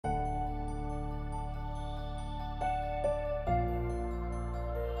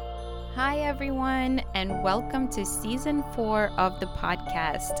Hi, everyone, and welcome to season 4 of the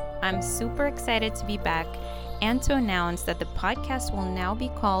podcast. I'm super excited to be back and to announce that the podcast will now be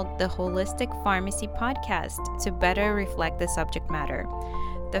called the Holistic Pharmacy Podcast to better reflect the subject matter.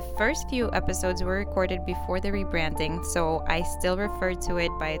 The first few episodes were recorded before the rebranding, so I still refer to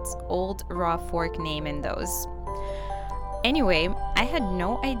it by its old raw fork name in those. Anyway, I had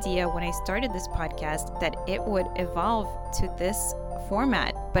no idea when I started this podcast that it would evolve to this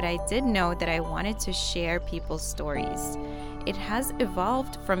format, but I did know that I wanted to share people's stories. It has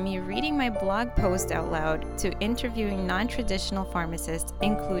evolved from me reading my blog post out loud to interviewing non-traditional pharmacists,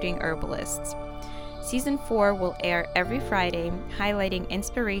 including herbalists. Season 4 will air every Friday, highlighting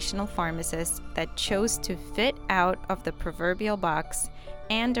inspirational pharmacists that chose to fit out of the proverbial box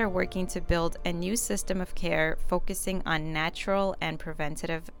and are working to build a new system of care focusing on natural and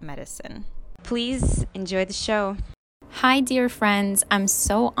preventative medicine. Please enjoy the show. Hi, dear friends. I'm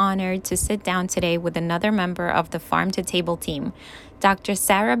so honored to sit down today with another member of the Farm to Table team. Dr.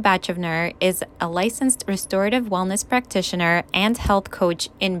 Sarah Bachofner is a licensed restorative wellness practitioner and health coach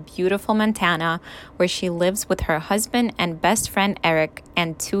in beautiful Montana, where she lives with her husband and best friend Eric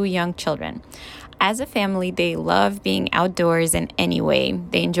and 2 young children. As a family, they love being outdoors in any way.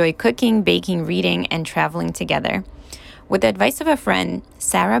 They enjoy cooking, baking, reading, and traveling together. With the advice of a friend,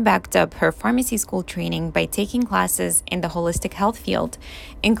 Sarah backed up her pharmacy school training by taking classes in the holistic health field,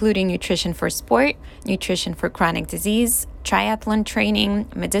 including nutrition for sport, nutrition for chronic disease, triathlon training,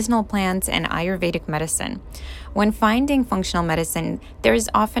 medicinal plants, and Ayurvedic medicine. When finding functional medicine, there is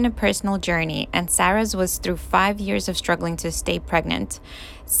often a personal journey, and Sarah's was through 5 years of struggling to stay pregnant.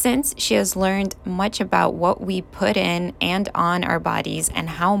 Since she has learned much about what we put in and on our bodies and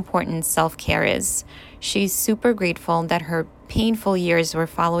how important self-care is, she's super grateful that her painful years were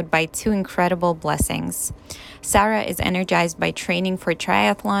followed by 2 incredible blessings. Sarah is energized by training for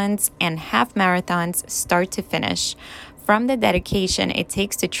triathlons and half marathons start to finish. From the dedication it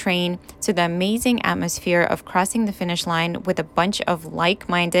takes to train to the amazing atmosphere of crossing the finish line with a bunch of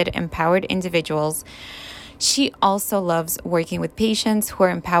like-minded, empowered individuals, she also loves working with patients who are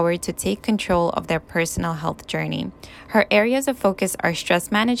empowered to take control of their personal health journey. Her areas of focus are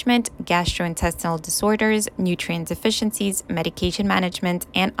stress management, gastrointestinal disorders, nutrient deficiencies, medication management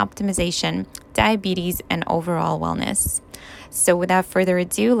and optimization, diabetes, and overall wellness. So without further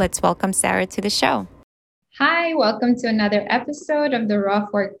ado, let's welcome Sarah to the show. Hi, welcome to another episode of the Raw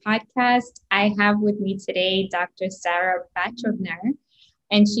Fork podcast. I have with me today Dr. Sarah Bachofner,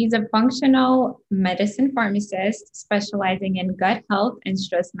 and she's a functional medicine pharmacist specializing in gut health and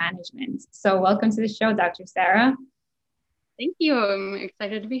stress management. So welcome to the show, Dr. Sarah. Thank you. I'm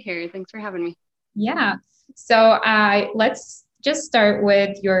excited to be here. Thanks for having me. Yeah. So let's just start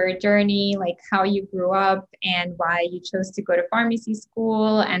with your journey, like how you grew up and why you chose to go to pharmacy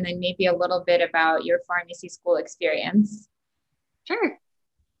school, and then maybe a little bit about your pharmacy school experience. Sure.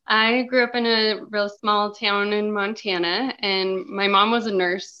 I grew up in a real small town in Montana, and my mom was a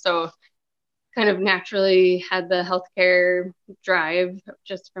nurse, so kind of naturally had the healthcare drive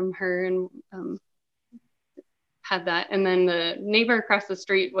just from her and had that. And then the neighbor across the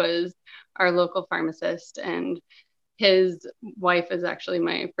street was our local pharmacist, and his wife is actually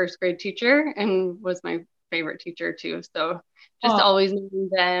my first grade teacher and was my favorite teacher too. So just always knowing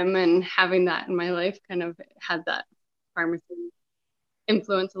them and having that in my life kind of had that pharmacy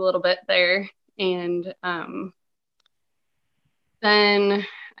influence a little bit there. And then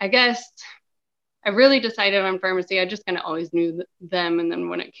I guess I really decided on pharmacy. I just kind of always knew them. And then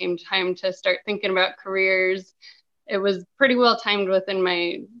when it came time to start thinking about careers, it was pretty well timed within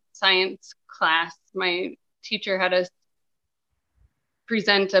my science class. My teacher had us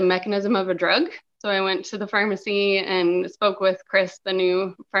present a mechanism of a drug. So I went to the pharmacy and spoke with Chris, the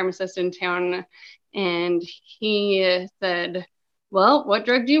new pharmacist in town. And he said, well, what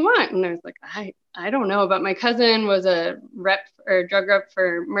drug do you want? And I was like, I don't know, but my cousin was a rep or drug rep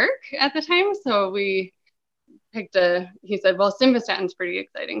for Merck at the time. So we picked he said, well, simvastatin's pretty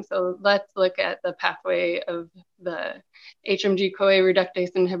exciting. So let's look at the pathway of the HMG-CoA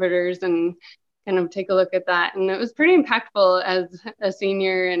reductase inhibitors and kind of take a look at that. And it was pretty impactful as a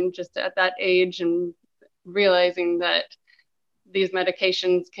senior and just at that age and realizing that these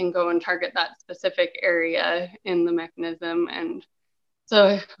medications can go and target that specific area in the mechanism. And so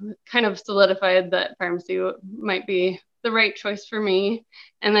I kind of solidified that pharmacy might be the right choice for me.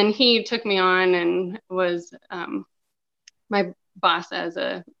 And then he took me on and was my boss as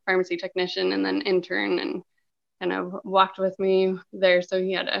a pharmacy technician and then intern, and kind of walked with me there. So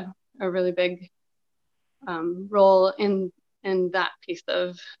he had a really big role in that piece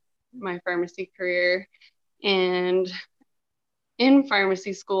of my pharmacy career. And in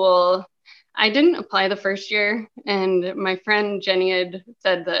pharmacy school, I didn't apply the first year, and my friend Jenny had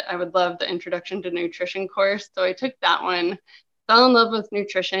said that I would love the Introduction to Nutrition course. So I took that one, fell in love with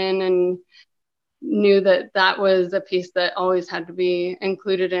nutrition, and knew that that was a piece that always had to be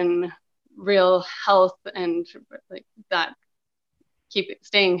included in real health and like that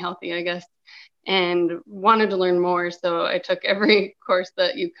staying healthy, I guess, and wanted to learn more. So I took every course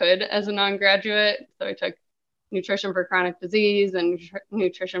that you could as a non-graduate. So I took nutrition for chronic disease and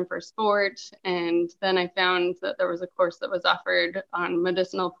nutrition for sport. And then I found that there was a course that was offered on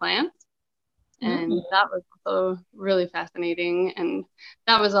medicinal plants. And that was also really fascinating. And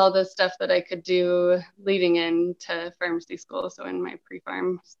that was all the stuff that I could do leading into pharmacy school. So in my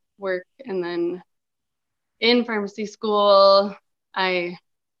pre-pharm work, and then in pharmacy school, I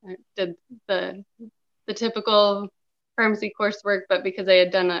did the typical pharmacy coursework, but because I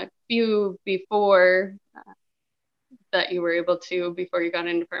had done a few before that you were able to before you got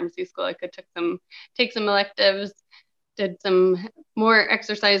into pharmacy school, I could take some electives, did some more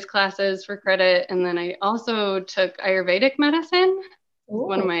exercise classes for credit, and then I also took Ayurvedic medicine. Ooh.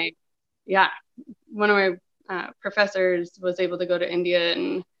 One of my professors was able to go to India,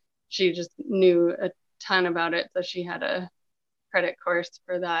 and she just knew a ton about it, so she had a credit course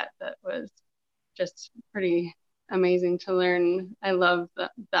for that was just pretty amazing to learn. I love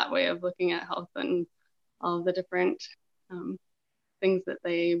that way of looking at health and all the different things that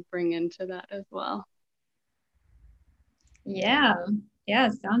they bring into that as well. Yeah,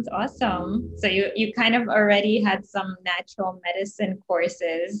 sounds awesome. So you kind of already had some natural medicine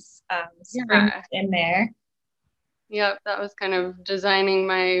courses sprinkled in there. Yep, that was kind of designing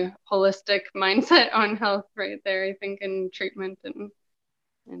my holistic mindset on health right there, I think, and treatment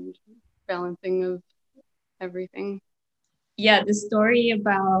and balancing of everything. Yeah, the story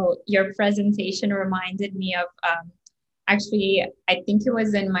about your presentation reminded me of actually, I think it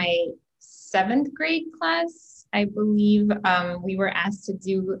was in my 7th grade class, I believe. We were asked to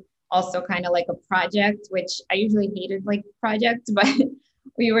do also kind of like a project, which I usually hated like projects, but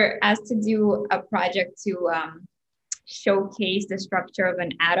we were asked to do a project to showcase the structure of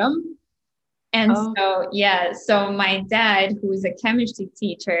an atom. And so my dad, who's a chemistry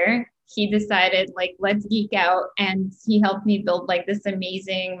teacher, he decided like, let's geek out. And he helped me build like this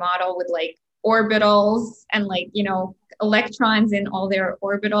amazing model with like orbitals and like, electrons in all their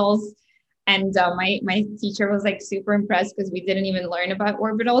orbitals. And my teacher was like super impressed because we didn't even learn about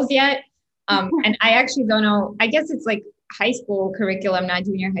orbitals yet. And I actually don't know, I guess it's like high school curriculum, not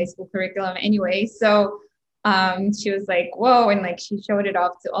junior high school curriculum anyway. So she was like, whoa. And like, she showed it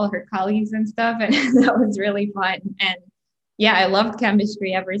off to all her colleagues and stuff. And that was really fun. And yeah, I loved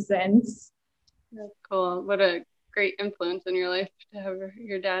chemistry ever since. That's cool. What a great influence in your life to have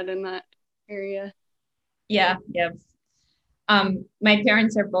your dad in that area. Yeah. My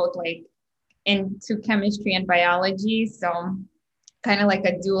parents are both like into chemistry and biology. So kind of like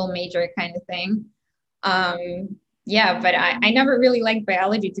a dual major kind of thing. But I never really liked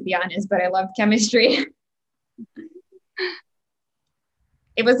biology, to be honest, but I loved chemistry.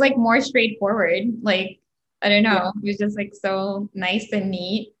 It was like more straightforward. Like, I don't know. It was just like so nice and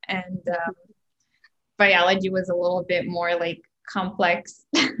neat. And biology was a little bit more like complex,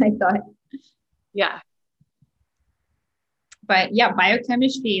 I thought. Yeah. But yeah,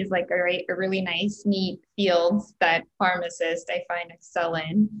 biochemistry is like a really nice, neat field that pharmacists I find excel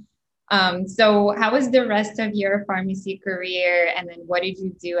in. So how was the rest of your pharmacy career? And then what did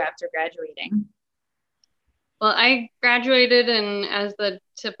you do after graduating? Well, I graduated, and as the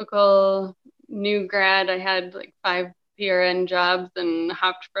typical new grad, I had like 5 PRN jobs and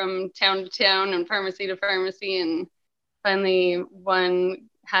hopped from town to town and pharmacy to pharmacy, and finally one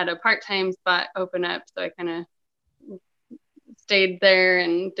had a part-time spot open up, so I kind of stayed there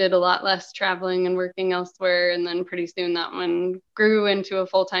and did a lot less traveling and working elsewhere. And then pretty soon that one grew into a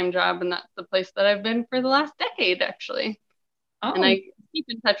full-time job, and that's the place that I've been for the last decade, actually. Oh. And I keep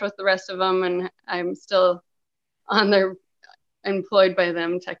in touch with the rest of them, and I'm still employed by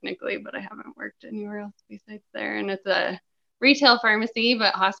them technically, but I haven't worked anywhere else besides there. And it's a retail pharmacy,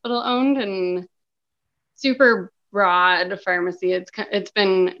 but hospital owned and super broad pharmacy. It's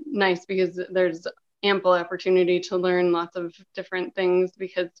been nice because there's ample opportunity to learn lots of different things,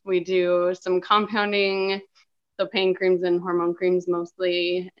 because we do some compounding, so pain creams and hormone creams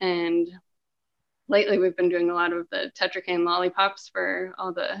mostly. And lately we've been doing a lot of the tetracaine lollipops for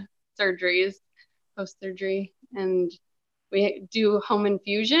all the surgeries, post-surgery. And we do home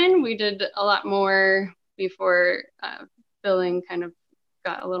infusion. We did a lot more before billing kind of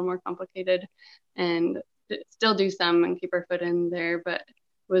got a little more complicated, and still do some and keep our foot in there. But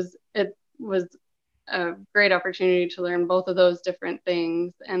it was a great opportunity to learn both of those different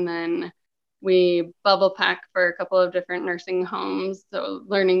things. And then we bubble pack for a couple of different nursing homes. So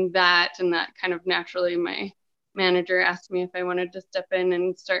learning that, and that kind of naturally, my manager asked me if I wanted to step in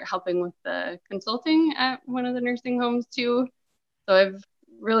and start helping with the consulting at one of the nursing homes too. So I've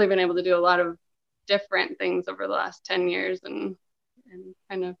really been able to do a lot of different things over the last 10 years, and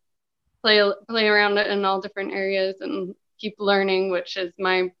kind of play around in all different areas and keep learning, which is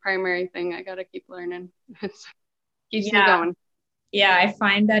my primary thing. I got to keep learning. It keeps me going. Yeah, I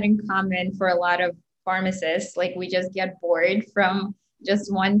find that in common for a lot of pharmacists. Like we just get bored from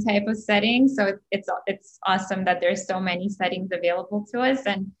just one type of setting. So it's awesome that there's so many settings available to us.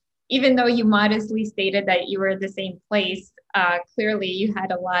 And even though you modestly stated that you were at the same place, clearly you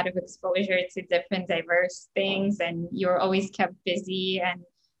had a lot of exposure to different diverse things, and you were always kept busy and,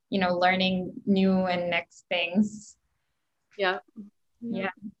 learning new and next things. Yeah.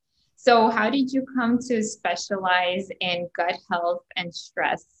 So how did you come to specialize in gut health and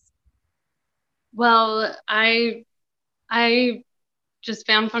stress? Well, I just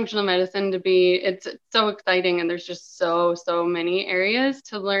found functional medicine to be, it's so exciting, and there's just so many areas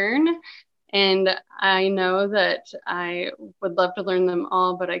to learn. And I know that I would love to learn them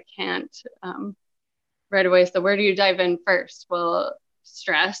all, but I can't right away. So where do you dive in first? Well,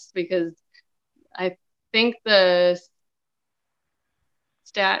 stress, because I think the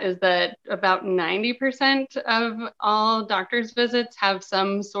stat is that about 90% of all doctor's visits have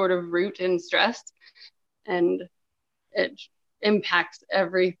some sort of root in stress, and it impacts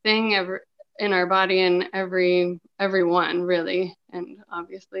everything in our body and everyone really. And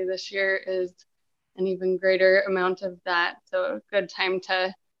obviously this year is an even greater amount of that. So a good time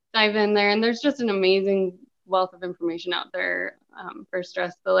to dive in there. And there's just an amazing wealth of information out there for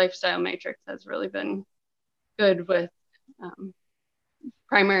stress. The lifestyle matrix has really been good with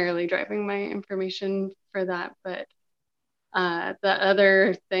primarily driving my information for that. But the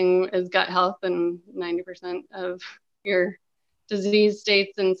other thing is gut health, and 90% of your disease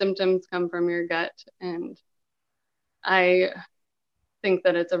states and symptoms come from your gut. And I think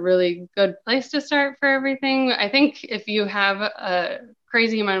that it's a really good place to start for everything. I think if you have a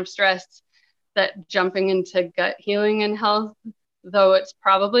crazy amount of stress, that jumping into gut healing and health, though it's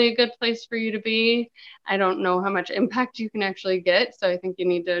probably a good place for you to be, I don't know how much impact you can actually get. So I think you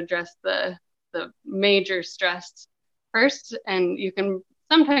need to address the major stress first, and you can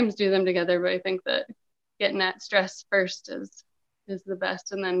sometimes do them together, but I think that getting at stress first is the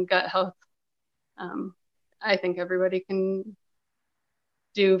best. And then gut health, I think everybody can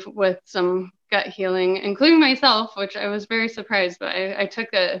do with some gut healing, including myself, which I was very surprised by.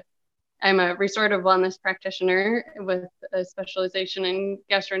 I'm a restorative wellness practitioner with a specialization in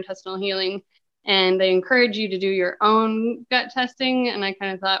gastrointestinal healing, and they encourage you to do your own gut testing. And I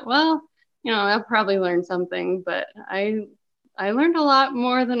kind of thought, well, I'll probably learn something, but I learned a lot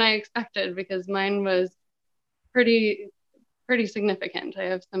more than I expected, because mine was pretty significant. I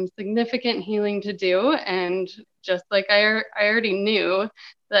have some significant healing to do. And just like I already knew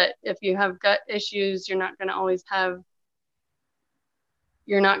that if you have gut issues, you're not going to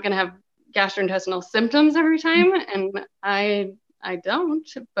have gastrointestinal symptoms every time. And I don't,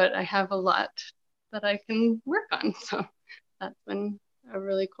 but I have a lot that I can work on. So that's been a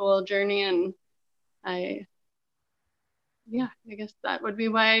really cool journey. And I guess that would be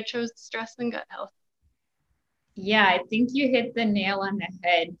why I chose stress and gut health. Yeah, I think you hit the nail on the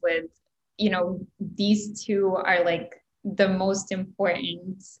head with, these two are like the most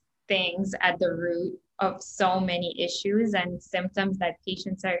important things at the root of so many issues and symptoms that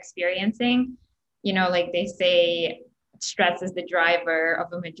patients are experiencing. Like they say, stress is the driver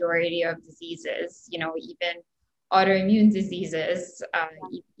of a majority of diseases, even autoimmune diseases,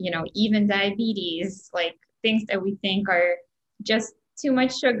 even diabetes, like things that we think are just too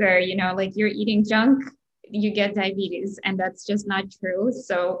much sugar, like you're eating junk, you get diabetes, and that's just not true.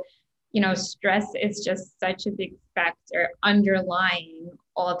 So, stress is just such a big factor underlying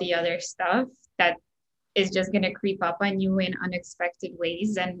all the other stuff that is just going to creep up on you in unexpected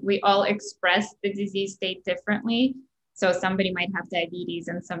ways. And we all express the disease state differently. So somebody might have diabetes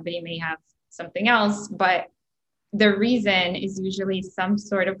and somebody may have something else, but the reason is usually some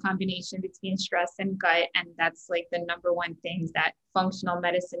sort of combination between stress and gut. And that's like the number one things that functional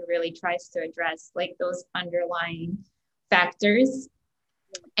medicine really tries to address, like those underlying factors.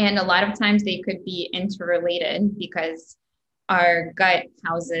 And a lot of times they could be interrelated, because our gut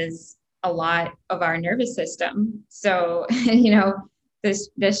houses a lot of our nervous system. So,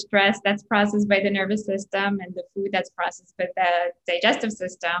 the stress that's processed by the nervous system and the food that's processed by the digestive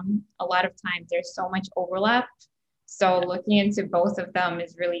system, a lot of times there's so much overlap. So looking into both of them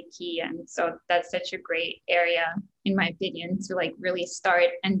is really key. And so that's such a great area, in my opinion, to like really start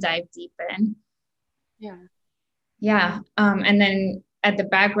and dive deep in. Yeah. Yeah. And then at the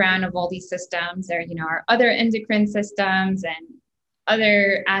background of all these systems, there, are other endocrine systems and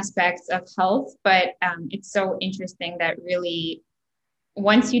other aspects of health. But it's so interesting that really,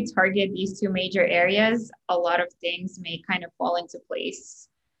 once you target these two major areas, a lot of things may kind of fall into place.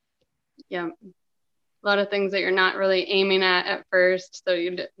 Yeah. A lot of things that you're not really aiming at first. So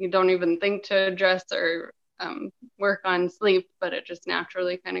you don't even think to address or work on sleep, but it just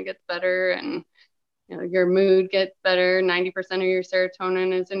naturally kind of gets better, and your mood gets better. 90% of your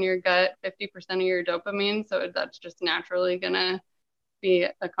serotonin is in your gut, 50% of your dopamine. So that's just naturally going to be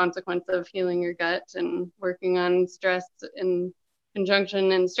a consequence of healing your gut and working on stress in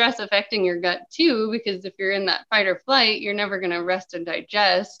conjunction, and stress affecting your gut too, because if you're in that fight or flight, you're never going to rest and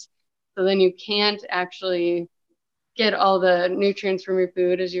digest. So then you can't actually get all the nutrients from your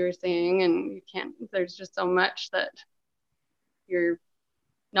food, as you were saying, and there's just so much that you're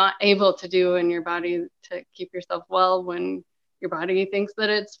not able to do in your body to keep yourself well when your body thinks that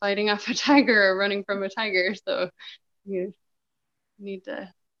it's fighting off a tiger or running from a tiger. So you need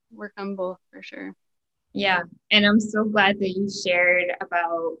to work on both for sure. Yeah. And I'm so glad that you shared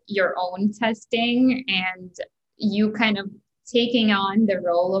about your own testing and you kind of taking on the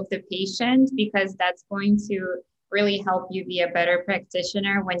role of the patient, because that's going to really help you be a better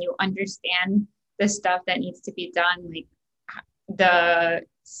practitioner when you understand the stuff that needs to be done, like the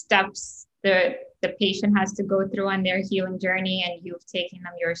steps the patient has to go through on their healing journey, and you've taken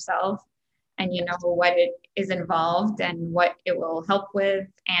them yourself, and you know what it is involved and what it will help with.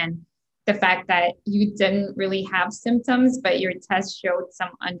 And the fact that you didn't really have symptoms, but your test showed some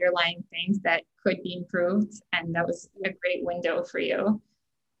underlying things that could be improved. And that was a great window for you.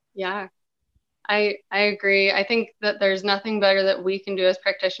 Yeah, I agree. I think that there's nothing better that we can do as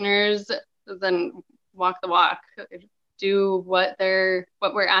practitioners than walk the walk, do what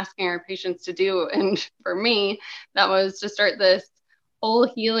we're asking our patients to do. And for me, that was to start this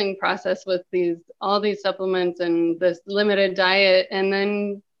whole healing process with all these supplements and this limited diet, and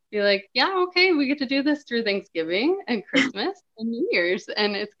then be like, yeah, okay, we get to do this through Thanksgiving and Christmas and New Year's,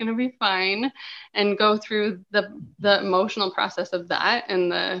 and it's going to be fine, and go through the emotional process of that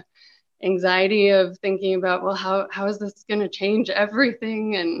and the anxiety of thinking about, well, how is this going to change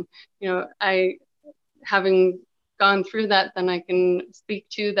everything? And I, having gone through that, then I can speak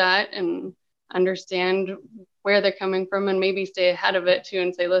to that and understand where they're coming from, and maybe stay ahead of it too,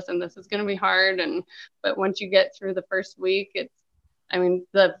 and say, listen, this is going to be hard, but once you get through the first week,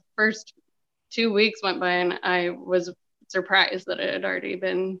 the first 2 weeks went by and I was surprised that it had already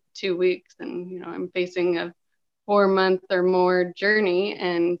been 2 weeks, and I'm facing a 4-month or more journey,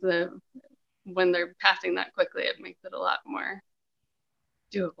 and when they're passing that quickly, it makes it a lot more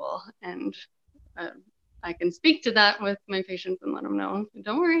doable. And I can speak to that with my patients and let them know,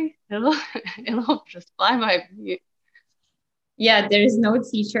 don't worry, it'll just fly by. Yeah, there's no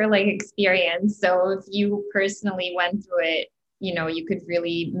teacher like experience. So if you personally went through it, you could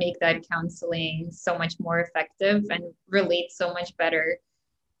really make that counseling so much more effective and relate so much better.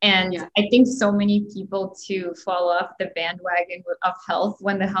 And Yeah. I think so many people to fall off the bandwagon of health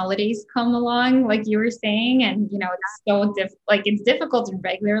when the holidays come along, like you were saying. And, it's so it's difficult in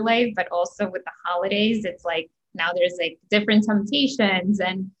regular life, but also with the holidays, it's like now there's like different temptations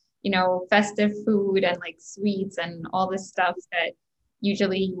and, festive food and like sweets and all this stuff that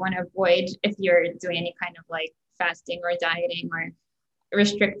usually you want to avoid if you're doing any kind of like fasting or dieting or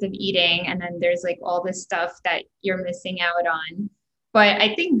restrictive eating. And then there's like all this stuff that you're missing out on. But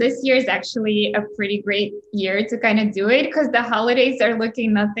I think this year is actually a pretty great year to kind of do it, because the holidays are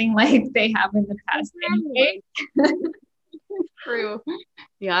looking nothing like they have in the past anyway. True.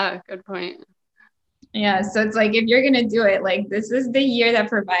 Yeah, good point. Yeah, so it's like if you're going to do it, like this is the year that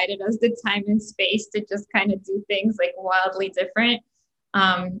provided us the time and space to just kind of do things like wildly different.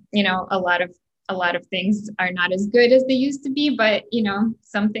 A lot of things are not as good as they used to be, but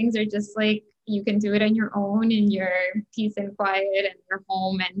some things are just like you can do it on your own in your peace and quiet and your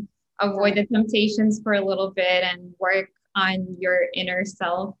home, and avoid the temptations for a little bit and work on your inner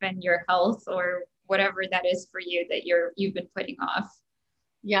self and your health, or whatever that is for you that you've been putting off.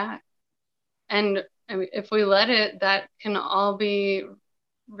 Yeah. And if we let it, that can all be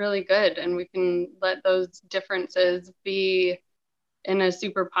really good, and we can let those differences be in a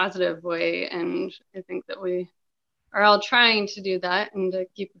super positive way. And I think that we are all trying to do that and to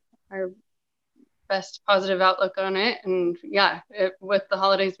keep our best positive outlook on it. And yeah, with the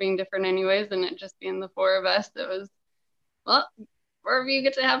holidays being different anyways, and it just being the four of us, it was, well, 4 of you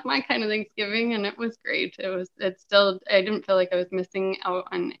get to have my kind of Thanksgiving. And it was great. It's still, I didn't feel like I was missing out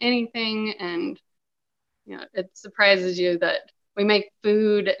on anything. And, it surprises you that we make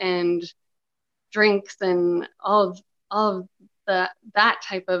food and drinks and all of that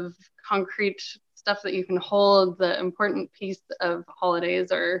type of concrete stuff that you can hold, the important piece of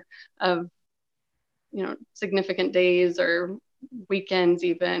holidays or of, significant days or weekends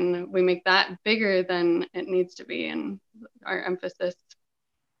even. We make that bigger than it needs to be. And our emphasis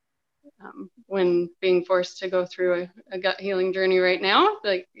when being forced to go through a gut healing journey right now,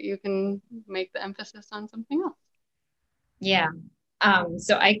 like you can make the emphasis on something else. Yeah.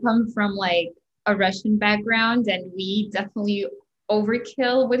 So I come from like a Russian background, and we definitely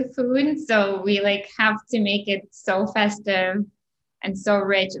overkill with food. So we like have to make it so festive and so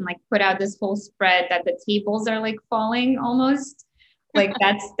rich, and like put out this whole spread that the tables are like falling almost. Like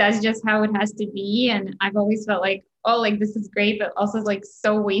that's just how it has to be. And I've always felt like, oh, like this is great, but also like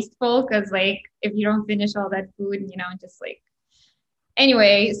so wasteful, because like if you don't finish all that food, just like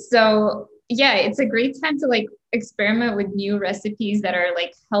anyway. So yeah, it's a great time to like experiment with new recipes that are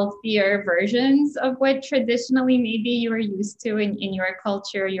like healthier versions of what traditionally maybe you were used to in your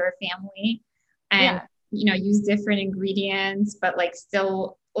culture, your family, and use different ingredients, but like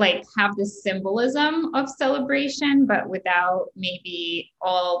still like have the symbolism of celebration, but without maybe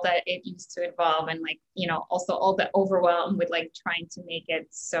all that it used to involve, and like, also all the overwhelm with like trying to make it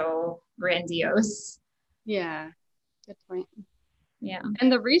so grandiose. Yeah, good point. Yeah.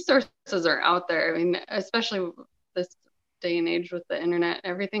 And the resources are out there. I mean, especially this day and age with the internet,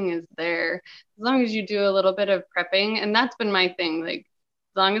 everything is there. As long as you do a little bit of prepping, and that's been my thing. Like,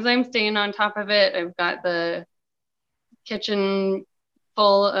 as long as I'm staying on top of it, I've got the kitchen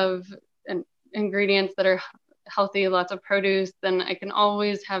full of ingredients that are healthy, lots of produce, then I can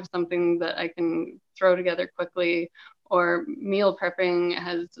always have something that I can throw together quickly. Or meal prepping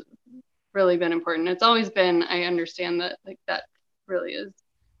has really been important. It's always been, I understand that like that really is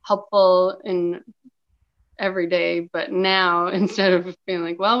helpful in every day, but now instead of being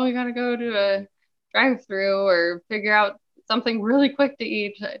like, well, we got to go to a drive-through or figure out something really quick to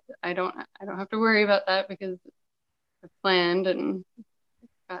eat, I don't have to worry about that because I've planned and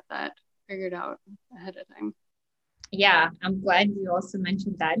got that figured out ahead of time. Yeah, I'm glad you also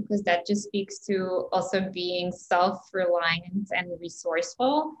mentioned that, because that just speaks to also being self-reliant and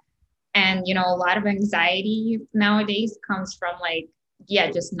resourceful. And, a lot of anxiety nowadays comes from like,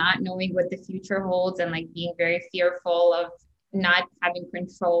 just not knowing what the future holds, and like being very fearful of not having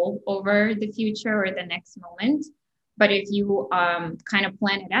control over the future or the next moment. But if you kind of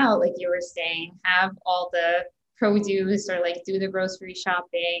plan it out, like you were saying, have all the produce or like do the grocery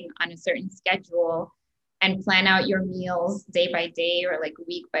shopping on a certain schedule, and plan out your meals day by day or like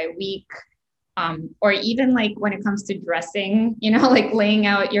week by week. Or even like when it comes to dressing, like laying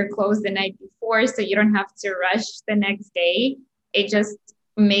out your clothes the night before so you don't have to rush the next day. It just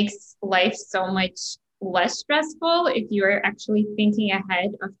makes life so much less stressful if you're actually thinking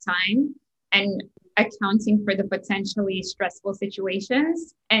ahead of time and accounting for the potentially stressful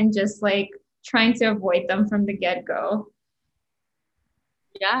situations and just like trying to avoid them from the get-go.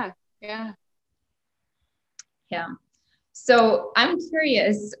 Yeah. So I'm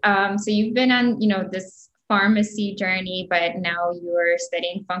curious. So you've been on, this pharmacy journey, but now you're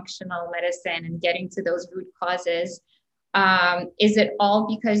studying functional medicine and getting to those root causes. Is it all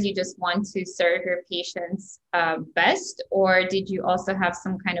because you just want to serve your patients best, or did you also have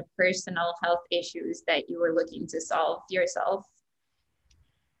some kind of personal health issues that you were looking to solve yourself?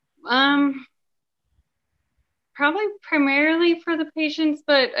 Probably primarily for the patients,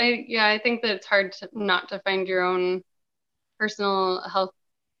 but I think that it's hard not to find your own personal health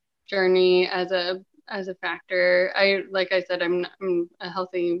journey as a factor. Like I said, I'm a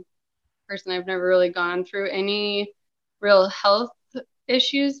healthy person. I've never really gone through any real health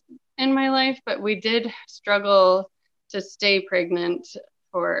issues in my life, but we did struggle to stay pregnant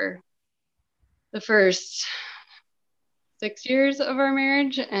for the first 6 years of our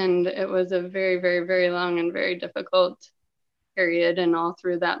marriage, and it was a very, very, very long and very difficult period. And all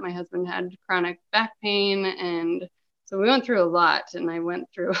through that, my husband had chronic back pain, and so we went through a lot. And I went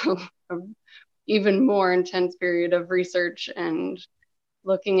through a even more intense period of research and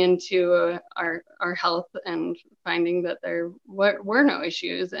looking into our health and finding that there were no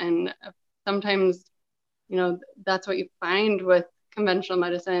issues. And sometimes, that's what you find with conventional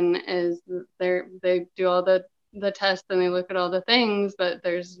medicine is they do all the tests and they look at all the things, but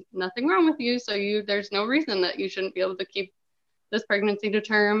there's nothing wrong with you. So there's no reason that you shouldn't be able to keep this pregnancy to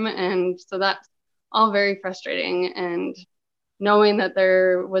term. And so that's all very frustrating. And, knowing that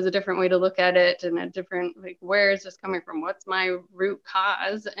there was a different way to look at it and a different, like, where is this coming from? What's my root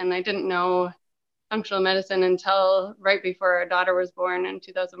cause? And I didn't know functional medicine until right before our daughter was born in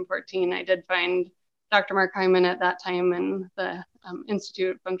 2014. I did find Dr. Mark Hyman at that time in the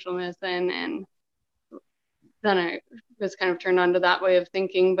Institute of Functional Medicine, and then I was kind of turned on to that way of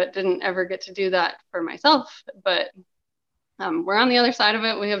thinking, but didn't ever get to do that for myself. But we're on the other side of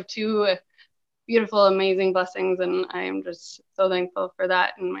it. We have two beautiful, amazing blessings, and I am just so thankful for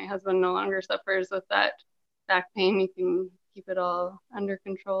that. And my husband no longer suffers with that back pain. He can keep it all under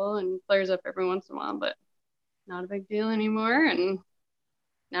control and flares up every once in a while, but not a big deal anymore. And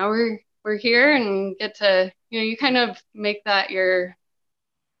now we're here and get to, you kind of make that your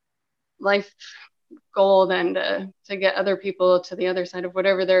life goal then to get other people to the other side of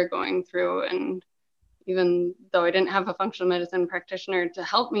whatever they're going through. And even though I didn't have a functional medicine practitioner to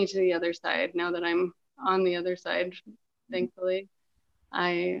help me to the other side, now that I'm on the other side, thankfully,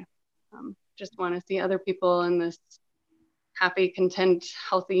 I just want to see other people in this happy, content,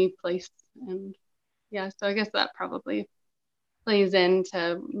 healthy place. And yeah, so I guess that probably plays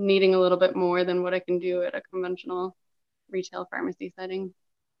into needing a little bit more than what I can do at a conventional retail pharmacy setting.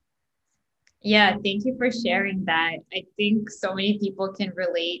 Yeah, thank you for sharing that. I think so many people can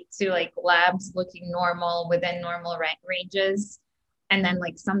relate to like labs looking normal within normal ranges. And then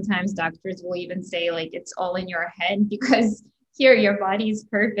like sometimes doctors will even say like it's all in your head because here your body's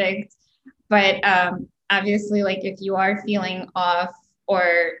perfect. But obviously, like if you are feeling off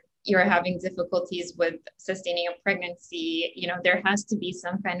or you're having difficulties with sustaining a pregnancy, there has to be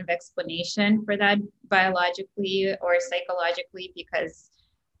some kind of explanation for that biologically or psychologically because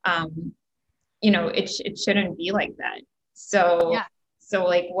it shouldn't be like that. So, yeah. So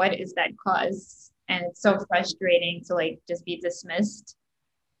like, what is that cause? And it's so frustrating to like just be dismissed.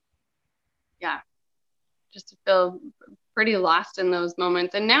 Yeah. Just to feel pretty lost in those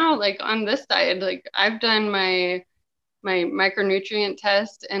moments. And now like on this side, like I've done my micronutrient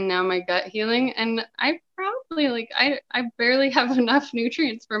test and now my gut healing. And I probably I barely have enough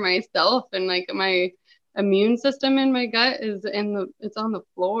nutrients for myself, and like my immune system in my gut it's on the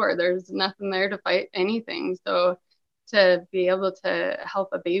floor. There's nothing there to fight anything. So to be able to help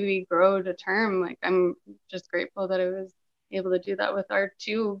a baby grow to term, like I'm just grateful that I was able to do that with our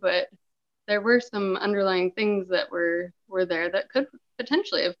two. But there were some underlying things that were there that could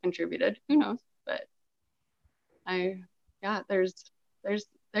potentially have contributed. Who knows? But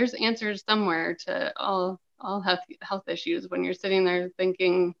there's answers somewhere to all health issues when you're sitting there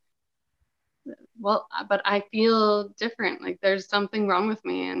thinking, well, but I feel different. Like there's something wrong with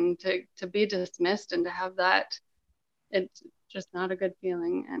me, and to be dismissed and to have that, it's just not a good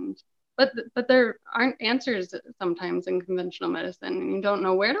feeling. And but there aren't answers sometimes in conventional medicine, and you don't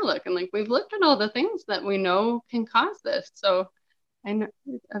know where to look. And like we've looked at all the things that we know can cause this, so I know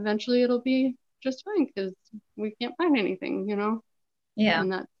eventually it'll be just fine because we can't find anything, Yeah.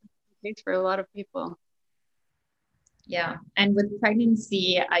 And that's the case for a lot of people. Yeah. And with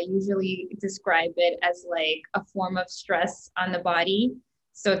pregnancy, I usually describe it as like a form of stress on the body.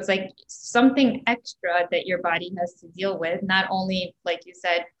 So it's like something extra that your body has to deal with, not only, like you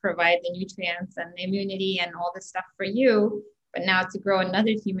said, provide the nutrients and the immunity and all this stuff for you, but now to grow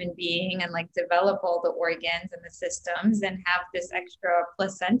another human being and like develop all the organs and the systems and have this extra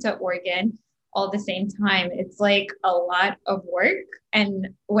placenta organ all at the same time. It's like a lot of work. And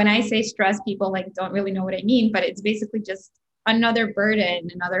when I say stress, people like don't really know what I mean, but it's basically just another burden,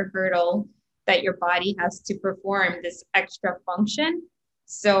 another hurdle that your body has to perform this extra function.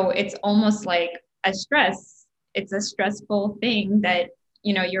 So it's almost like a stress. It's a stressful thing that,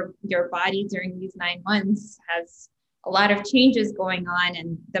 your body during these 9 months has a lot of changes going on,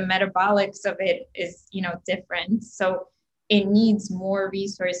 and the metabolics of it is, different. So it needs more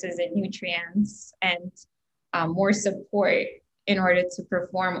resources and nutrients and more support in order to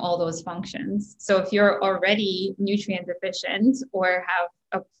perform all those functions. So if you're already nutrient deficient or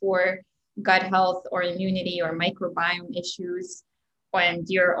have a poor gut health or immunity or microbiome issues, and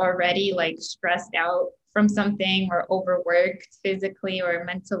you're already like stressed out from something or overworked physically or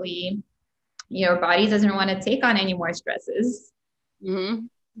mentally, your body doesn't want to take on any more stresses. Mm-hmm.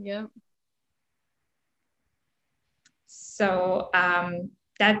 Yeah. So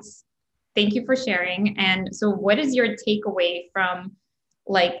thank you for sharing. And so what is your takeaway from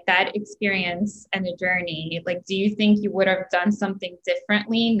like that experience and the journey? Like, do you think you would have done something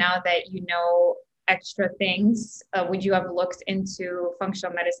differently now that you know extra things? Would you have looked into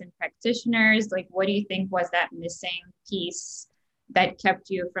functional medicine practitioners? Like, what do you think was that missing piece that kept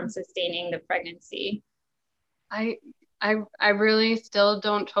you from sustaining the pregnancy? I really still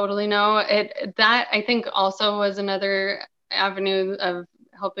don't totally know it. That I think also was another avenue of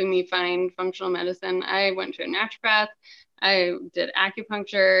helping me find functional medicine. I went to a naturopath. I did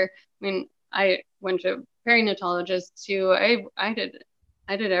acupuncture. I mean, I went to a perinatologist too. I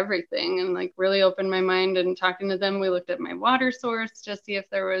did everything, and like really opened my mind. And talking to them, we looked at my water source to see if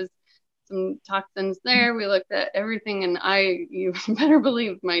there was some toxins there. We looked at everything, and you better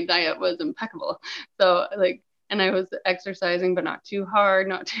believe my diet was impeccable. So like, and I was exercising, but not too hard,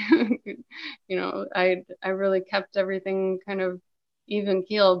 not too, I really kept everything kind of even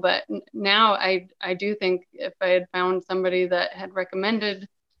keel. But now I do think if I had found somebody that had recommended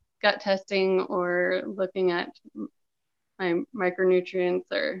gut testing or looking at my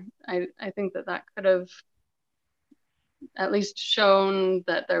micronutrients, or I think that could have at least shown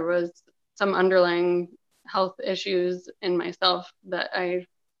that there was some underlying health issues in myself that I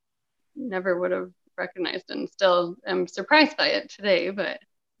never would have recognized, and still am surprised by it today. But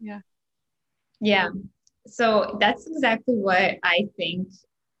yeah. Yeah. So that's exactly what I think,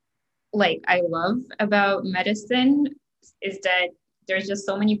 like, I love about medicine is that there's just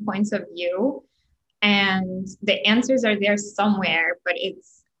so many points of view and the answers are there somewhere, but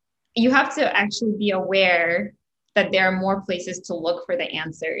you have to actually be aware that there are more places to look for the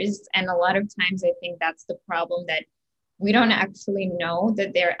answers. And a lot of times I think that's the problem, that we don't actually know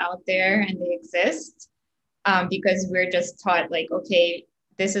that they're out there and they exist, because we're just taught like, okay,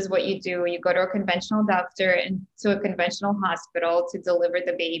 this is what you do. You go to a conventional doctor and to a conventional hospital to deliver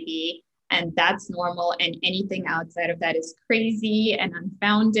the baby, and that's normal. And anything outside of that is crazy and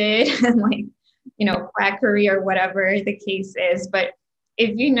unfounded and like, quackery or whatever the case is. But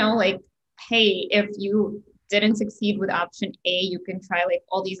if you know, like, hey, if you didn't succeed with option A, you can try like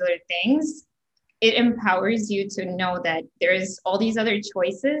all these other things. It empowers you to know that there's all these other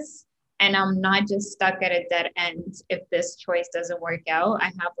choices, and I'm not just stuck at a dead end. If this choice doesn't work out, I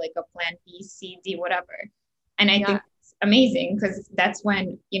have like a plan B, C, D, whatever. And I think it's amazing, because that's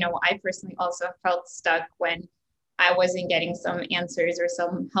when, I personally also felt stuck when I wasn't getting some answers or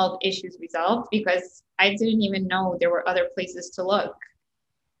some health issues resolved, because I didn't even know there were other places to look.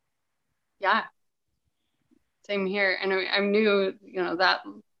 Yeah. Same here. And I knew, that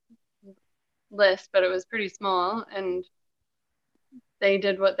list, but it was pretty small, and they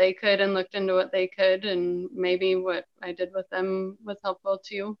did what they could and looked into what they could, and maybe what I did with them was helpful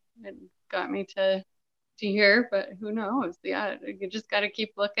too. It got me to here, but who knows? Yeah, you just got to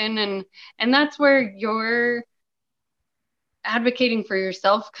keep looking, and that's where your advocating for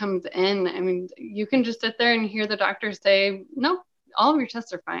yourself comes in. I mean, you can just sit there and hear the doctor say, no, all of your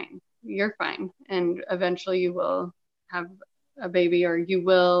tests are fine. You're fine. And eventually you will have a baby, or you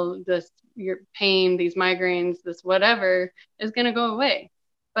will, your pain, these migraines, this whatever is going to go away.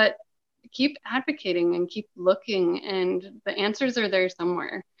 But keep advocating and keep looking, and the answers are there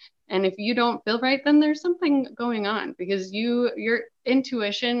somewhere. And if you don't feel right, then there's something going on, because your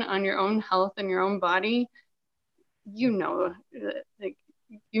intuition on your own health and your own body, like,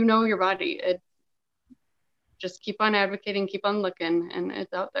 your body. It just keep on advocating, keep on looking, and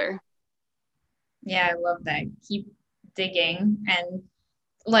it's out there. Yeah, I love that. Keep digging. And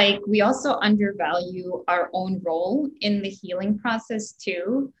like, we also undervalue our own role in the healing process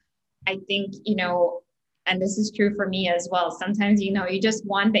too. I think, and this is true for me as well. Sometimes, you just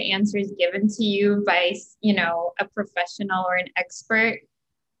want the answers given to you by, a professional or an expert,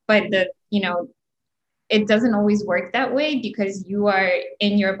 but it doesn't always work that way, because you are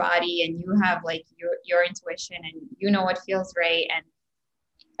in your body and you have like your intuition, and you know what feels right. And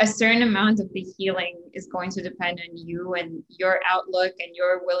a certain amount of the healing is going to depend on you and your outlook and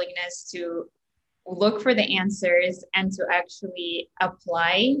your willingness to look for the answers and to actually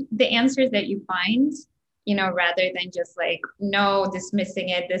apply the answers that you find, rather than just like, no, dismissing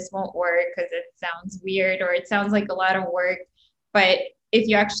it, this won't work because it sounds weird or it sounds like a lot of work. But if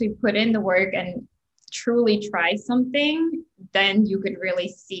you actually put in the work and truly try something, then you could really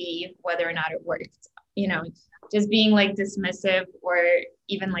see whether or not it worked. Just being like dismissive or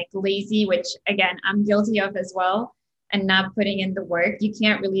even like lazy, which again, I'm guilty of as well, and not putting in the work, you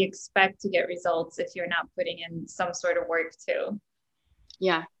can't really expect to get results if you're not putting in some sort of work too.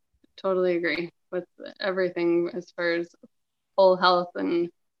 Yeah, totally agree with everything as far as whole health, and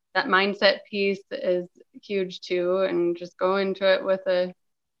that mindset piece is huge too. And just go into it with a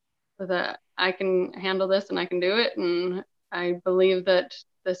I can handle this and I can do it, and I believe that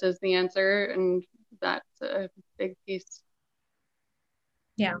this is the answer, and that's a big piece.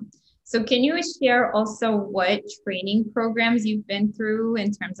 Yeah. So can you share also what training programs you've been through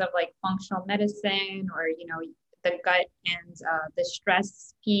in terms of like functional medicine, or, the gut and the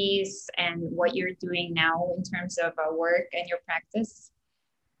stress piece, and what you're doing now in terms of work and your practice?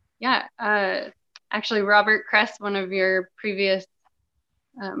 Yeah. actually Robert Kress, one of your previous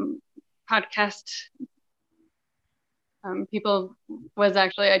podcast people, was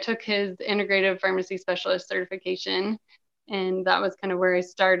actually, I took his integrative pharmacy specialist certification, and that was kind of where I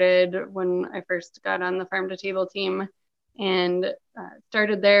started when I first got on the farm to table team, and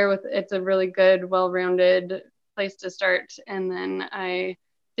started there with, it's a really good, well-rounded place to start. And then I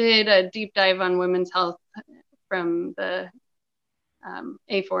did a deep dive on women's health from the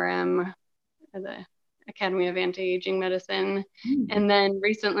A4M, the Academy of Anti-Aging Medicine. And then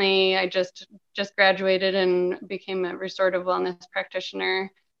recently I just graduated and became a restorative wellness practitioner.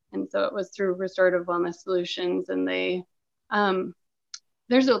 And so it was through Restorative Wellness Solutions. And they,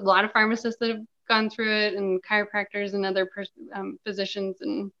 there's a lot of pharmacists that have gone through it, and chiropractors and other physicians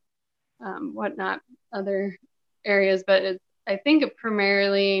and whatnot, other areas, but it's, I think, a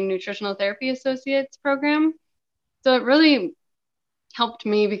primarily nutritional therapy associates program. So it really helped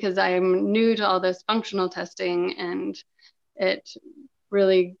me because I'm new to all this functional testing, and it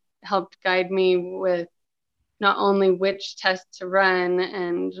really helped guide me with not only which tests to run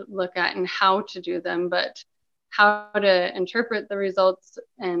and look at and how to do them, but how to interpret the results,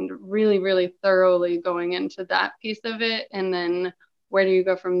 and really, really thoroughly going into that piece of it. And then where do you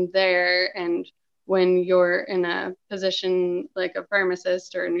go from there? And when you're in a position like a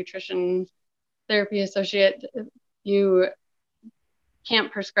pharmacist or a nutrition therapy associate, you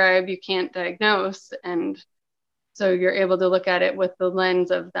can't prescribe, you can't diagnose. And so you're able to look at it with the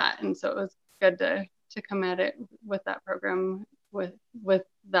lens of that. And so it was good to come at it with that program, with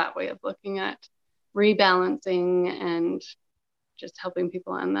that way of looking at rebalancing and just helping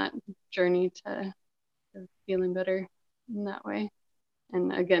people on that journey to feeling better in that way.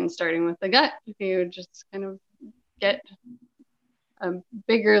 And again, starting with the gut, if you just kind of get a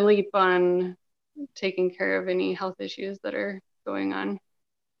bigger leap on taking care of any health issues that are going on.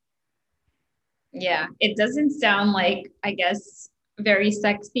 Yeah, it doesn't sound like, I guess, very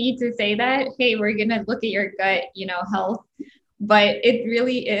sexy to say that, hey, we're going to look at your gut, health. But it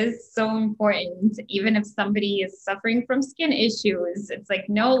really is so important. Even if somebody is suffering from skin issues, it's like,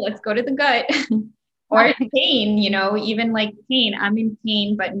 no, let's go to the gut. Or pain, even like pain. I'm in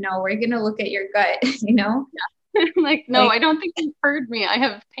pain, but no, we're going to look at your gut, Like, no, I don't think you've heard me. I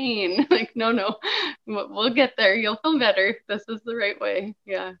have pain. Like, no, we'll get there. You'll feel better. This is the right way.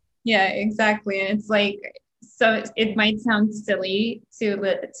 Yeah. Yeah, exactly. And it's like, so it might sound silly to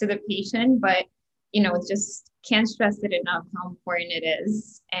the patient, but, just can't stress it enough how important it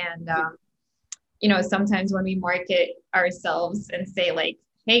is. And, sometimes when we market ourselves and say like,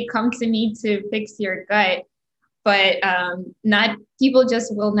 hey, come to me to fix your gut, but not people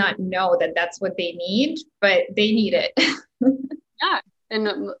just will not know that that's what they need, but they need it. Yeah.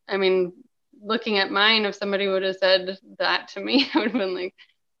 And I mean, looking at mine, if somebody would have said that to me, I would have been like,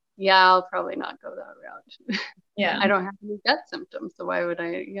 yeah, I'll probably not go that route. Yeah. I don't have any gut symptoms. So why would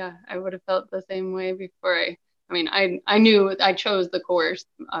I? Yeah, I would have felt the same way before I knew I chose the course,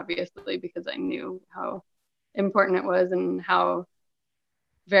 obviously, because I knew how important it was and how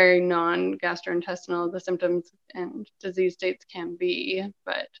very non-gastrointestinal the symptoms and disease states can be,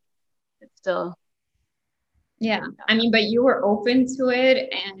 but it's still. Yeah. I mean, but you were open to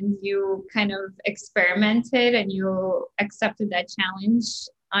it and you kind of experimented and you accepted that challenge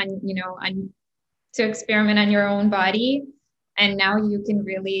to experiment on your own body. And now you can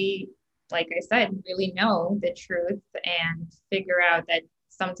really, like I said, really know the truth and figure out that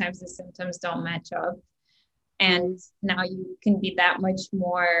sometimes the symptoms don't match up. And now you can be that much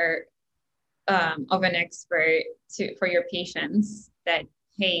more of an expert for your patients that,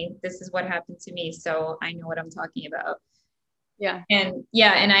 hey, this is what happened to me, so I know what I'm talking about. Yeah. And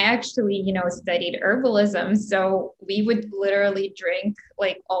I actually, studied herbalism. So we would literally drink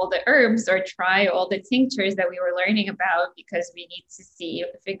like all the herbs or try all the tinctures that we were learning about, because we need to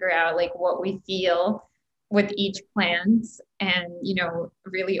figure out like what we feel with each plant, and,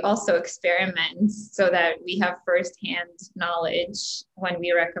 really also experiment so that we have firsthand knowledge when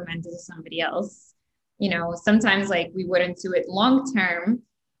we recommend it to somebody else. Sometimes like we wouldn't do it long term,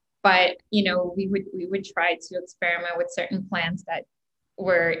 but, we would try to experiment with certain plants that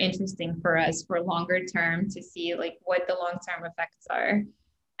were interesting for us for longer term to see like what the long-term effects are.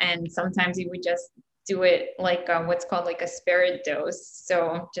 And sometimes we would just do it like what's called like a spirit dose.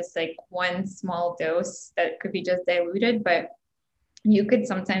 So just like one small dose that could be just diluted, but you could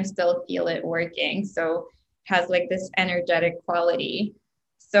sometimes still feel it working. So it has like this energetic quality.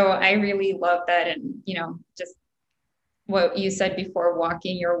 So I really love that. And, just what you said before,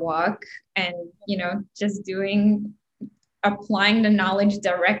 walking your walk and, just applying the knowledge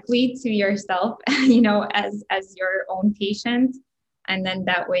directly to yourself, as your own patient. And then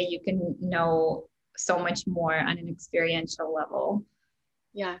that way you can know so much more on an experiential level.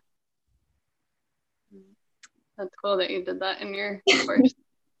 Yeah. That's cool that you did that in your course.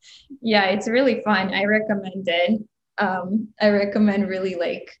 Yeah, it's really fun. I recommend it. I recommend really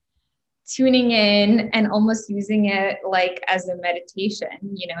like tuning in and almost using it like as a meditation,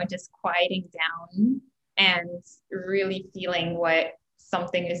 just quieting down and really feeling what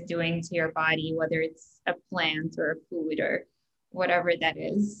something is doing to your body, whether it's a plant or a food or whatever that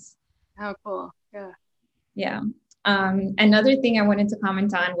is. How cool. Yeah. Yeah. Another thing I wanted to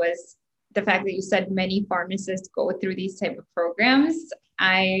comment on was the fact that you said many pharmacists go through these type of programs.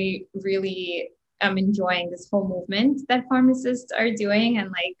 I really am enjoying this whole movement that pharmacists are doing and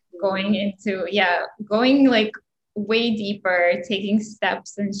like going like way deeper, taking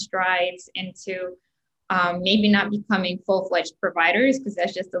steps and strides into maybe not becoming full-fledged providers because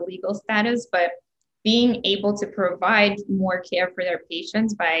that's just a legal status, but being able to provide more care for their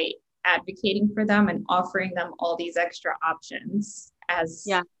patients by advocating for them and offering them all these extra options as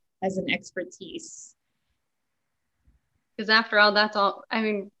an expertise. Because after all,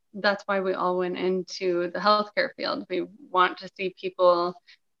 that's why we all went into the healthcare field. We want to see people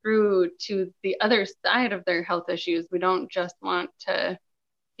through to the other side of their health issues. We don't just want to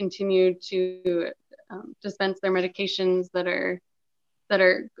continue to dispense their medications that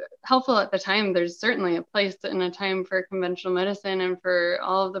are helpful at the time. There's certainly a place and a time for conventional medicine and for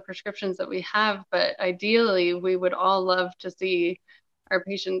all of the prescriptions that we have, but ideally we would all love to see our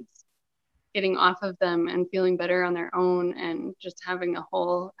patients getting off of them and feeling better on their own and just having a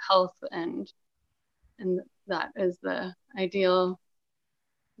whole health, and that is the ideal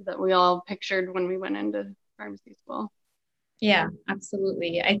that we all pictured when we went into pharmacy school. Yeah,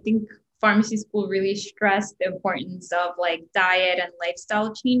 absolutely. I think pharmacy school really stressed the importance of like diet and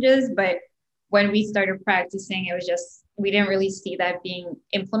lifestyle changes, but when we started practicing, it was just we didn't really see that being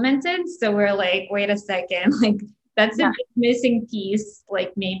implemented. So we're like, wait a second, like that's a missing piece.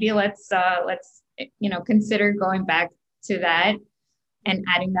 Like maybe let's consider going back to that and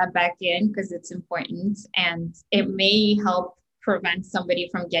adding that back in because it's important and it may help prevent somebody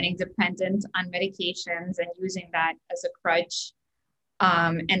from getting dependent on medications and using that as a crutch.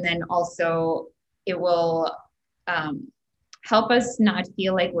 And then also it will help us not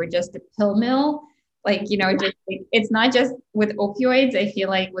feel like we're just a pill mill. Like, it's not just with opioids. I feel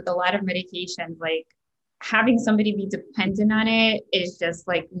like with a lot of medications, like having somebody be dependent on it is just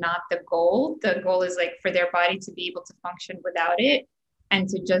like not the goal. The goal is like for their body to be able to function without it and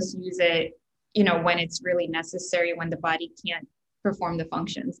to just use it, when it's really necessary, when the body can't perform the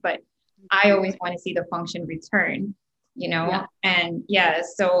functions. But I always want to see the function return, and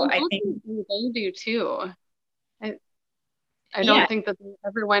so I think they do too. I don't think that they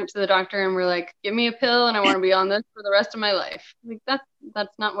ever went to the doctor and were like, give me a pill and I want to be on this for the rest of my life. Like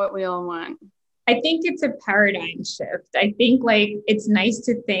that's not what we all want. I think it's a paradigm shift. I think like it's nice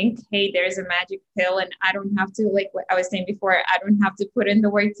to think, hey, there's a magic pill and I don't have to, like what I was saying before, I don't have to put in the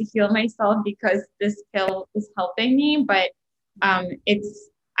work to heal myself because this pill is helping me. But it's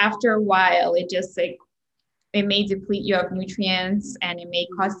after a while, it just like, it may deplete you of nutrients and it may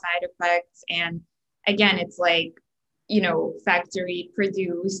cause side effects. And again, it's like, factory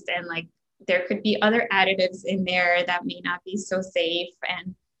produced and like there could be other additives in there that may not be so safe.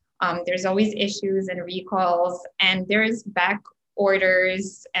 And there's always issues and recalls and there's back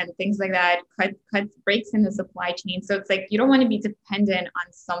orders and things like that, breaks in the supply chain. So it's like, you don't want to be dependent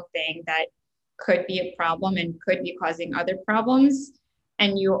on something that could be a problem and could be causing other problems.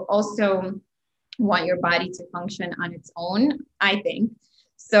 And you also want your body to function on its own, I think.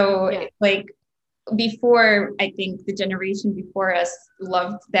 So like before, I think the generation before us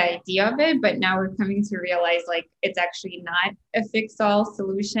loved the idea of it, but now we're coming to realize like it's actually not a fix-all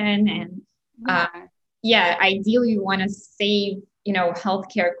solution. And ideally we want to save,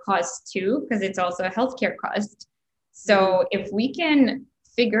 healthcare costs too, because it's also a healthcare cost. So if we can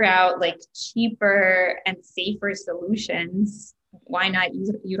figure out like cheaper and safer solutions, why not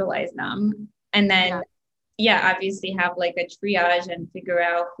utilize them? And then, obviously have like a triage and figure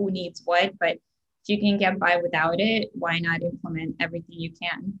out who needs what, but if you can get by without it, why not implement everything you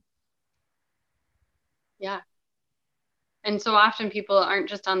can? Yeah. And so often people aren't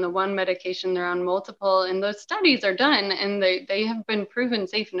just on the one medication, they're on multiple, and those studies are done and they have been proven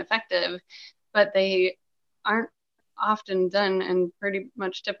safe and effective, but they aren't often done and pretty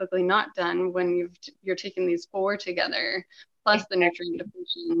much typically not done when you're taking these four together, plus the nutrient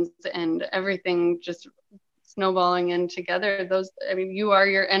depletions and everything just snowballing in together. You are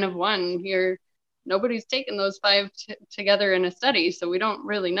your N of one. Nobody's taken those five together in a study, so we don't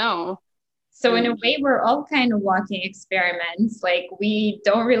really know. So in a way, we're all kind of walking experiments. Like we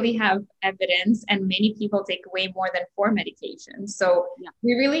don't really have evidence, and many people take way more than 4 medications. So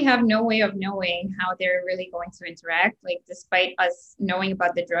we really have no way of knowing how they're really going to interact. Like despite us knowing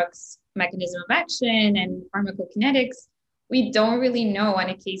about the drug's mechanism of action and pharmacokinetics, we don't really know on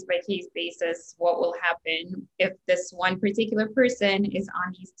a case by case basis what will happen if this one particular person is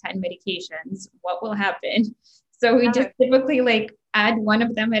on these 10 medications, what will happen. So we just typically like add one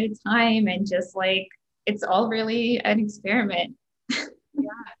of them at a time, and just like it's all really an experiment.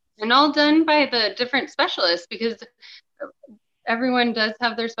 And all done by the different specialists, because everyone does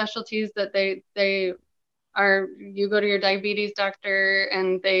have their specialties that they are. You go to your diabetes doctor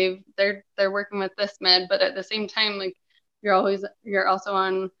and they're working with this med, but at the same time, like you're also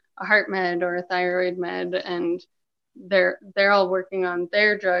on a heart med or a thyroid med, and they're all working on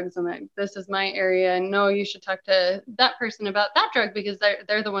their drugs, and like, this is my area, and no, you should talk to that person about that drug because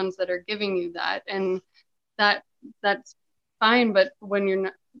they're the ones that are giving you that, and that's fine. But when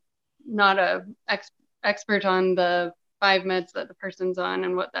you're not a expert on the 5 meds that the person's on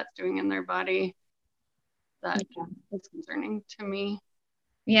and what that's doing in their body, that is concerning to me.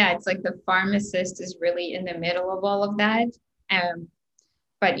 Yeah, it's like the pharmacist is really in the middle of all of that.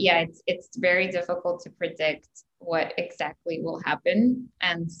 But yeah, it's very difficult to predict what exactly will happen.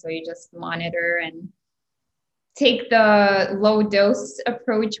 And so you just monitor and take the low dose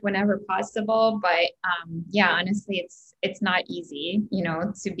approach whenever possible. But yeah, honestly, it's not easy, you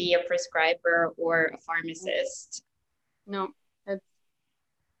know, to be a prescriber or a pharmacist. No, it's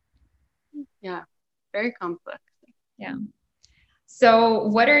very complex. Yeah. So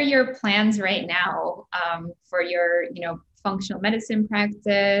what are your plans right now for your, you know, functional medicine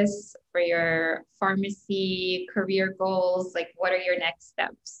practice, for your pharmacy career goals? Like, what are your next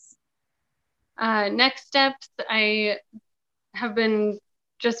steps? Next steps, I have been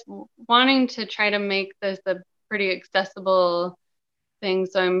just wanting to try to make this a pretty accessible thing.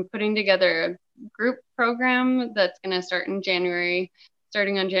 So I'm putting together a group program that's going to start in January,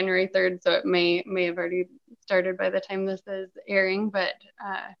 starting on January 3rd. So it may have already started by the time this is airing, but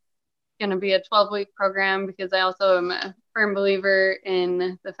going to be a 12-week program, because I also am a firm believer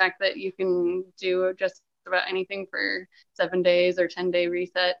in the fact that you can do just about anything for 7 days or 10-day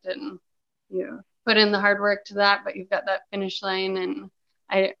reset, and you put in the hard work to that, but you've got that finish line. And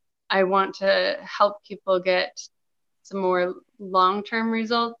I want to help people get some more long-term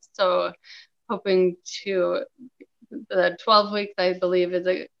results. So hoping to, the 12 weeks, I believe, is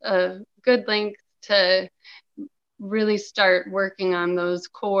a good length to really start working on those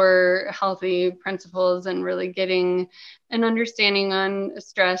core healthy principles and really getting an understanding on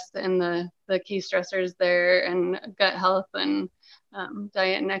stress and the key stressors there, and gut health, and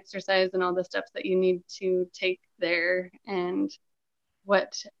diet and exercise, and all the steps that you need to take there, and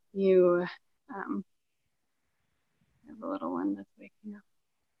what you I have a little one that's waking up.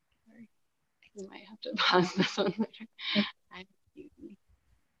 Sorry, you might have to pause this one later. Excuse me.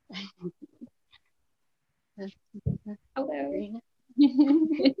 Hello.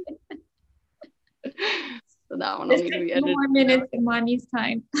 So that one will need to be edited. 2 more minutes in mommy's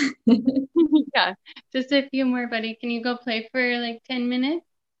time. Yeah, just a few more, buddy. Can you go play for like 10 minutes?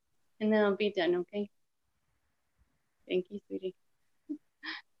 And then I'll be done, okay? Thank you, sweetie.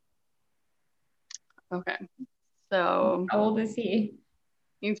 Okay, so. How old is he?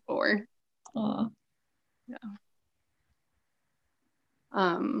 He's 4. Oh. Yeah.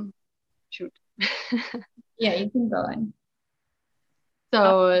 Shoot. Yeah, you can go on.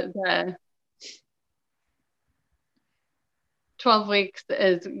 So the 12 weeks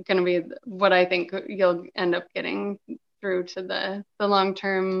is going to be what I think you'll end up getting through to the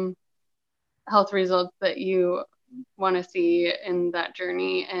long-term health results that you want to see in that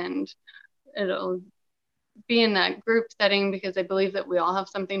journey. And it'll be in that group setting, because I believe that we all have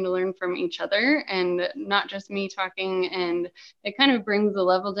something to learn from each other, and not just me talking. And it kind of brings the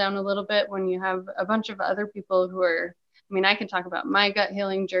level down a little bit when you have a bunch of other people who are, I mean, I can talk about my gut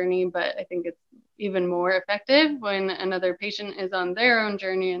healing journey, but I think it's even more effective when another patient is on their own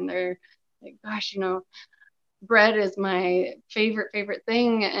journey and they're like, gosh, you know, bread is my favorite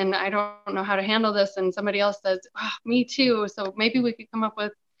thing, and I don't know how to handle this. And somebody else says, oh, me too. So maybe we could come up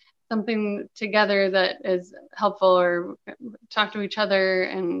with something together that is helpful, or talk to each other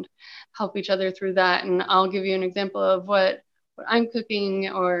and help each other through that. And I'll give you an example of what I'm cooking,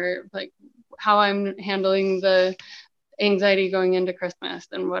 or like how I'm handling the anxiety going into Christmas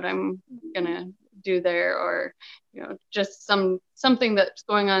and what I'm gonna do there, or you know, just something that's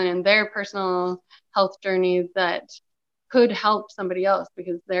going on in their personal health journey that could help somebody else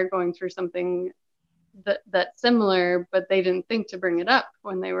because they're going through something that's similar, but they didn't think to bring it up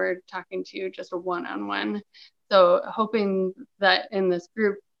when they were talking to you just a one-on-one. So hoping that in this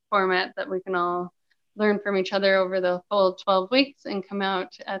group format that we can all learn from each other over the full 12 weeks and come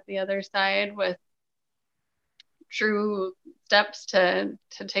out at the other side with true steps to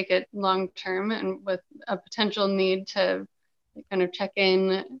take it long term, and with a potential need to kind of check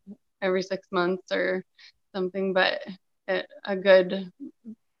in every 6 months or something, but a good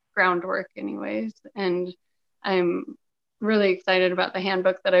groundwork anyways. And I'm really excited about the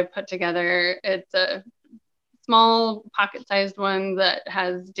handbook that I've put together. It's a small pocket-sized one that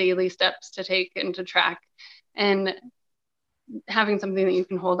has daily steps to take and to track, and having something that you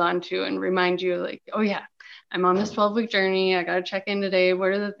can hold on to and remind you, like, oh yeah, I'm on this 12-week journey. I got to check in today. What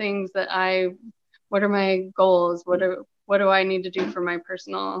are the things that what are my goals? What do I need to do for my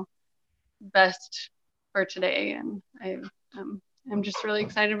personal best for today? And I'm just really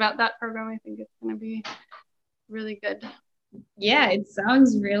excited about that program. I think it's going to be really good. Yeah, it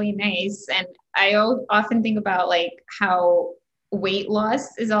sounds really nice. And I often think about like how weight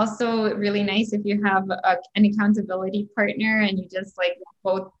loss is also really nice if you have an accountability partner and you just like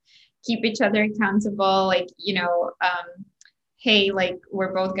both keep each other accountable. Like, hey, like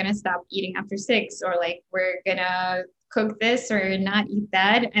we're both going to stop eating after 6, or like we're going to cook this or not eat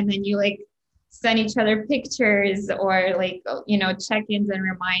that. And then you like send each other pictures or like, check-ins and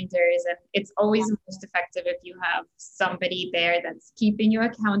reminders. And it's always most effective if you have somebody there that's keeping you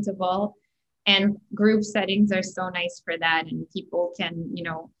accountable. And group settings are so nice for that. And people can,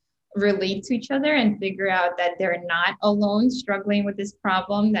 relate to each other and figure out that they're not alone struggling with this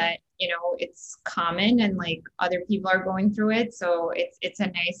problem, that, it's common and like other people are going through it. So it's a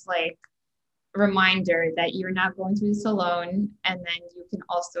nice like reminder that you're not going through this alone, and then you can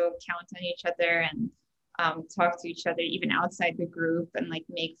also count on each other and talk to each other even outside the group, and like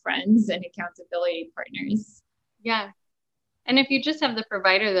make friends and accountability partners. Yeah. And if you just have the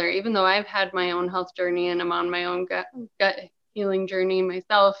provider there, even though I've had my own health journey and I'm on my own gut healing journey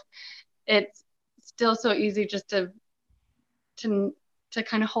myself, it's still so easy just to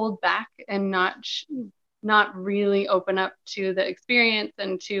kind of hold back and not really open up to the experience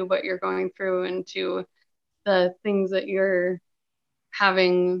and to what you're going through and to the things that you're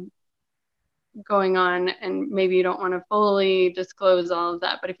having going on. And maybe you don't want to fully disclose all of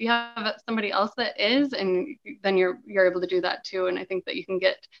that, but if you have somebody else that is, and then you're able to do that too. And I think that you can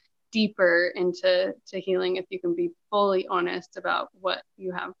get deeper into healing if you can be fully honest about what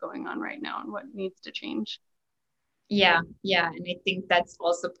you have going on right now and what needs to change. Yeah. And I think that's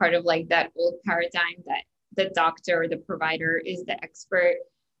also part of like that old paradigm that the doctor or the provider is the expert.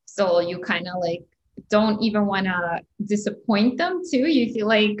 So you kind of like don't even want to disappoint them too. You feel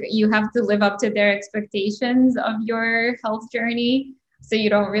like you have to live up to their expectations of your health journey. So you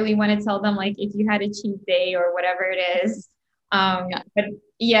don't really want to tell them like if you had a cheat day or whatever it is. But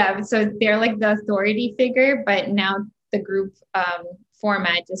yeah, so they're like the authority figure, but now the group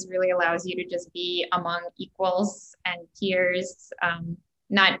format just really allows you to just be among equals and peers,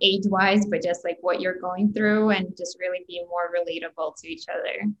 not age-wise, but just like what you're going through, and just really be more relatable to each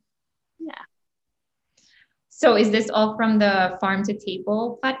other. Yeah. So is this all from the Farm to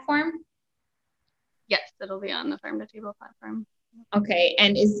Table platform? Yes, it'll be on the Farm to Table platform. Okay,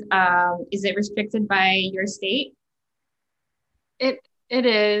 and is it restricted by your state? It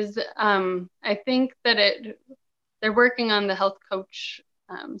is. I think that they're working on the health coach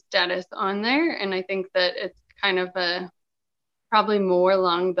status on there, and I think that it's kind of probably more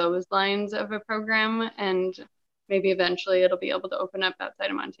along those lines of a program, and maybe eventually it'll be able to open up outside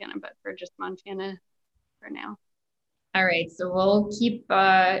of Montana, but for just Montana for now. All right, so we'll keep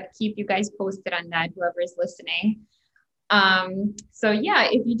you guys posted on that, whoever's listening. So yeah,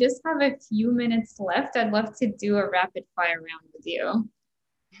 if you just have a few minutes left, I'd love to do a rapid fire round with you.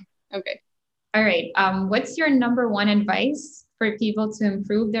 Okay. All right. What's your number one advice for people to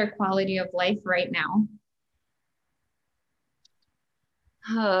improve their quality of life right now?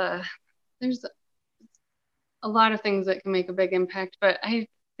 There's a lot of things that can make a big impact, but I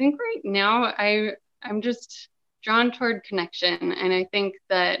think right now I'm just drawn toward connection. And I think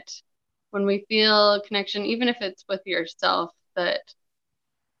that when we feel connection, even if it's with yourself, that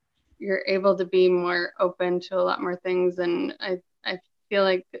you're able to be more open to a lot more things. And I feel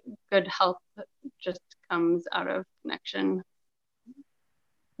like good health just comes out of connection.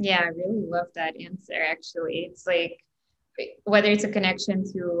 Yeah, I really love that answer, actually. It's like, whether it's a connection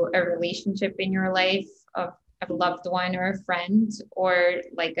to a relationship in your life of a loved one or a friend, or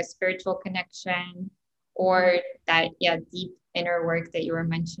like a spiritual connection, or that, deep inner work that you were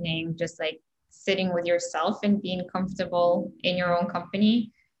mentioning, just like sitting with yourself and being comfortable in your own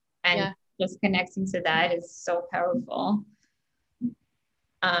company. And just connecting to that is so powerful.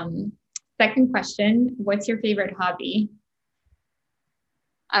 Second question, what's your favorite hobby?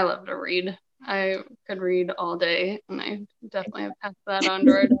 I love to read. I could read all day, and I definitely have passed that on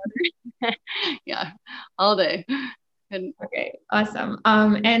to our daughter. Yeah, all day. And Okay, awesome.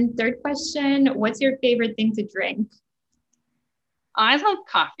 And third question, what's your favorite thing to drink? I love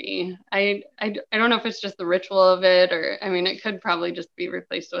coffee. I don't know if it's just the ritual of it, or I mean, it could probably just be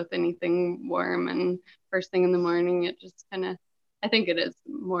replaced with anything warm. And first thing in the morning, it just kind of, I think it is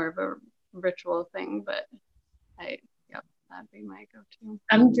more of a ritual thing, but yep, that'd be my go-to.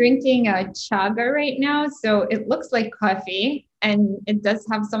 I'm drinking a chaga right now, so it looks like coffee, and it does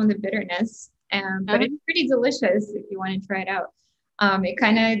have some of the bitterness, but it's pretty delicious if you want to try it out. It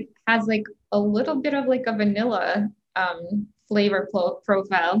kind of has like a little bit of like a vanilla flavor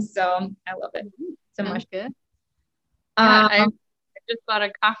profile, so I love it so much. Good. Yeah, I just bought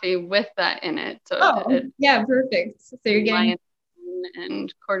a coffee with that in it, so yeah, perfect. So you're getting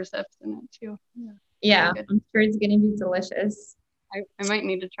and cordyceps in it too. Yeah, I'm sure it's going to be delicious. I might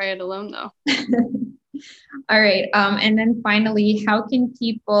need to try it alone though. All right. And then finally, how can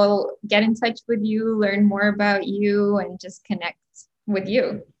people get in touch with you, learn more about you, and just connect with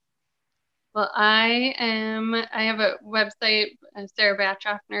you? Well, I have a website,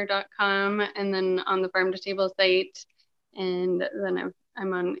 sarahbachofner.com, and then on the Farm to Table site. And then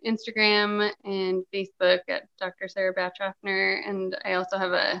I'm on Instagram and Facebook at Dr. Sarah Bachofner. And I also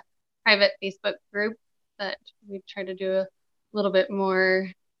have a private Facebook group that we try to do a little bit more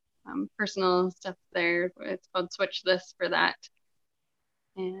personal stuff there. It's called Switch This for that.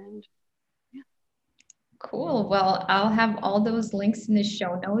 And cool. Well, I'll have all those links in the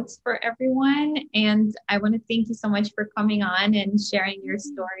show notes for everyone. And I want to thank you so much for coming on and sharing your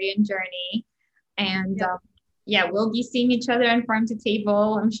story and journey. And we'll be seeing each other on Farm to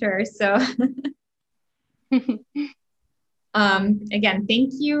Table, I'm sure. So again,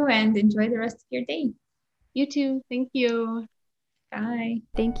 thank you and enjoy the rest of your day. You too. Thank you. Bye.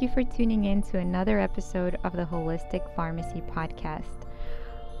 Thank you for tuning in to another episode of the Holistic Pharmacy Podcast.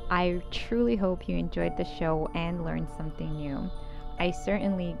 I truly hope you enjoyed the show and learned something new. I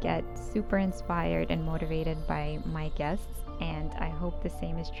certainly get super inspired and motivated by my guests, and I hope the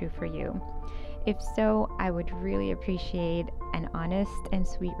same is true for you. If so, I would really appreciate an honest and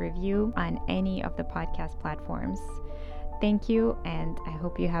sweet review on any of the podcast platforms. Thank you, and I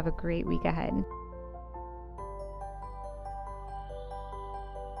hope you have a great week ahead.